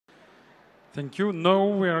Thank you. Now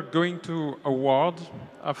we are going to award,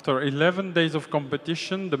 after 11 days of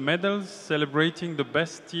competition, the medals celebrating the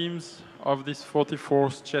best teams of this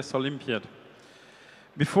 44th Chess Olympiad.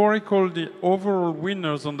 Before I call the overall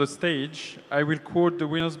winners on the stage, I will quote the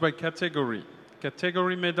winners by category.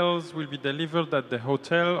 Category medals will be delivered at the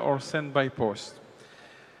hotel or sent by post.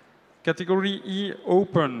 Category E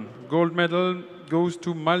Open, gold medal goes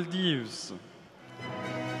to Maldives.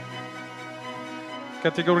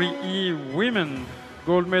 Category E Women,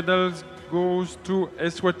 gold medals goes to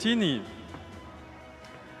Eswatini.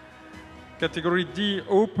 Category D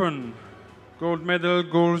Open, gold medal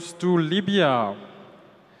goes to Libya.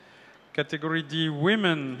 Category D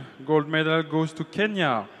Women, gold medal goes to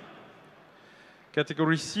Kenya.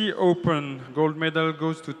 Category C Open, gold medal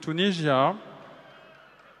goes to Tunisia.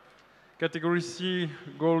 Category C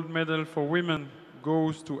gold medal for women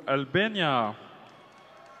goes to Albania.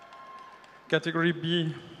 Category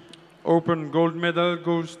B Open gold medal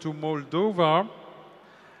goes to Moldova.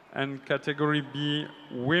 And category B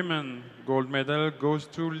Women gold medal goes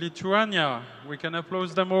to Lithuania. We can applaud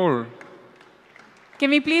them all. Can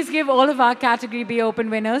we please give all of our Category B Open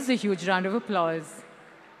winners a huge round of applause?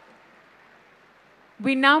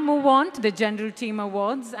 We now move on to the General Team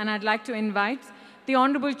Awards, and I'd like to invite the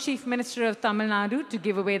Honorable Chief Minister of Tamil Nadu to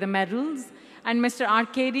give away the medals, and Mr.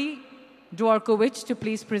 Arkady Dvorkovich to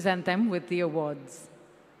please present them with the awards.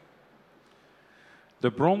 The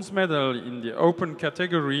bronze medal in the open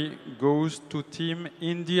category goes to Team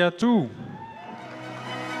India 2.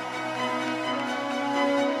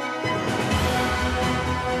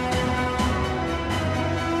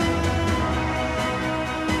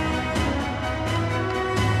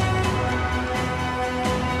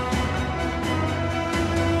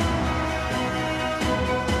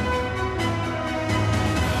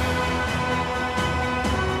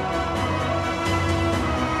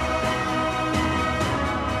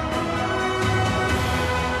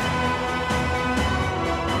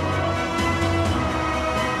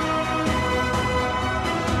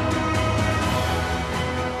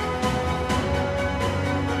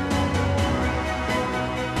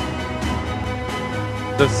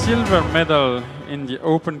 The silver medal in the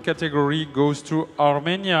open category goes to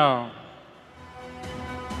Armenia.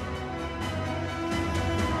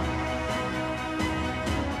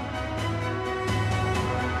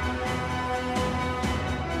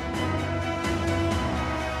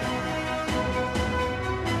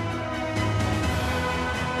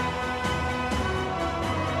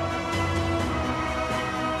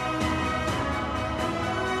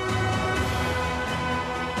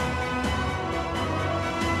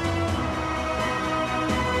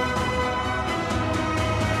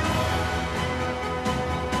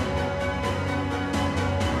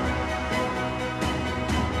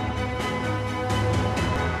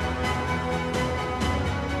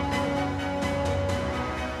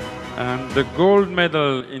 And the gold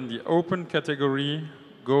medal in the open category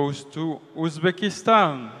goes to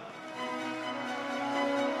Uzbekistan.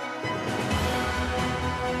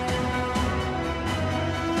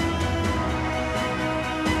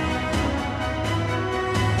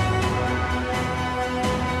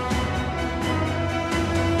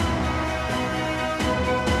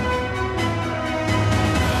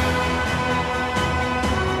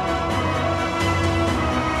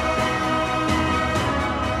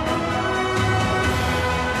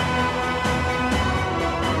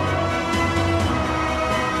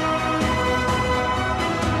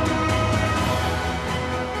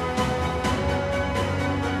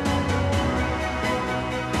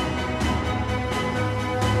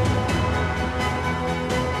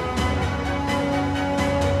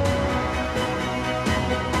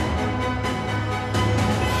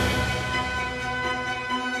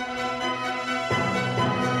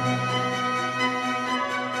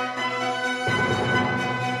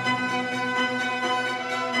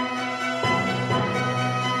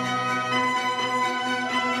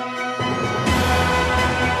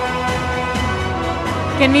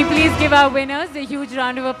 Can we please give our winners a huge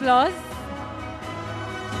round of applause?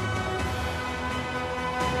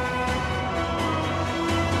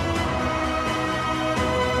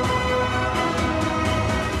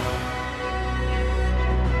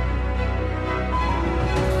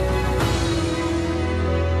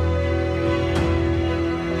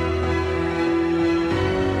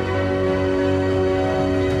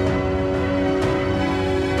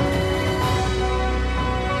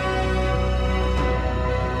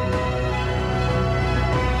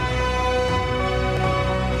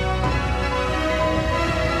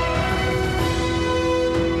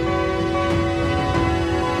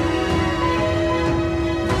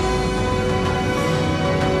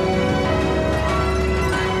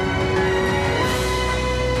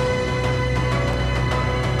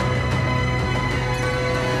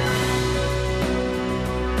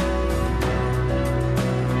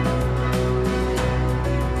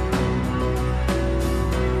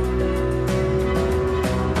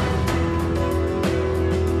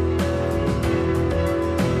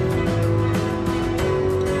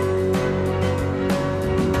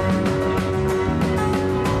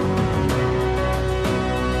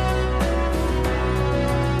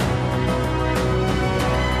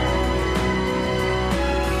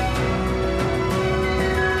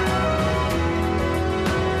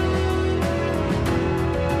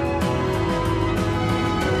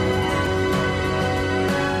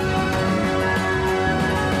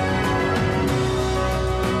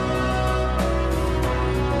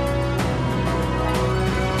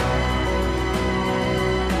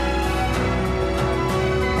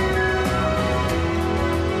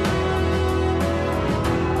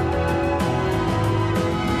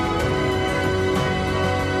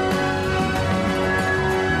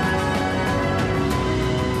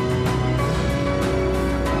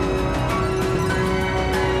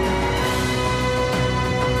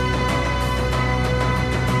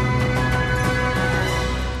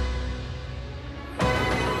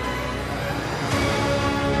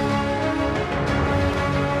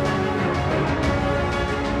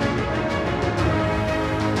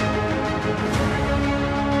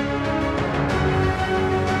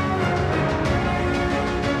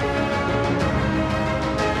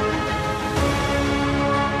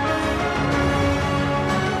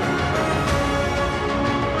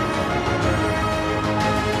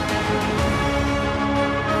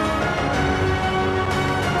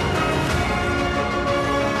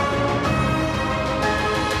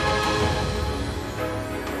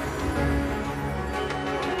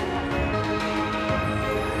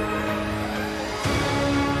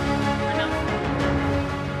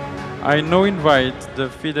 I now invite the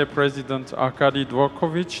FIDE President Arkady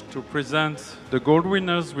Dvorkovich to present the gold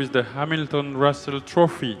winners with the Hamilton Russell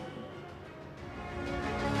Trophy.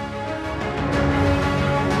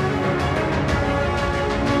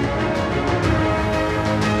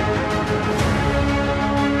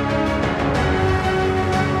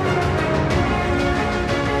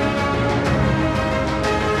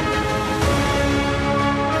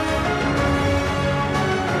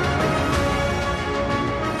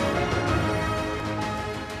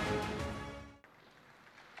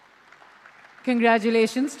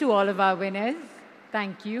 Congratulations to all of our winners.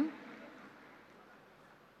 Thank you.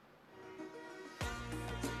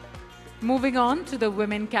 Moving on to the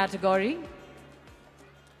women category.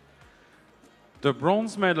 The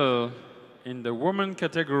bronze medal in the women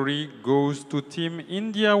category goes to Team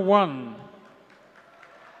India 1.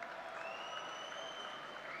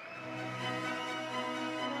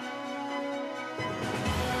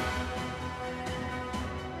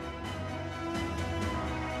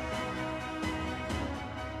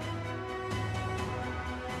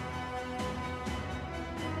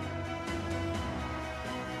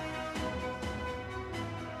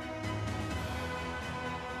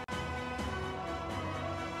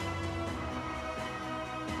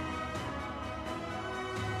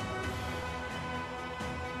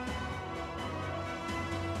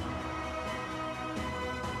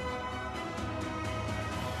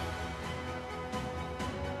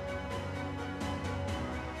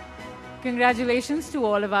 Congratulations to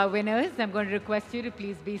all of our winners. I'm going to request you to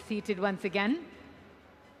please be seated once again.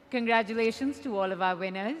 Congratulations to all of our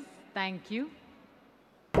winners. Thank you.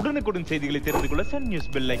 உடனுக்குடன் செய்திகளை தெரிந்து கொள்ள Sun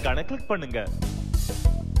news bell ஐகானை click பண்ணுங்க.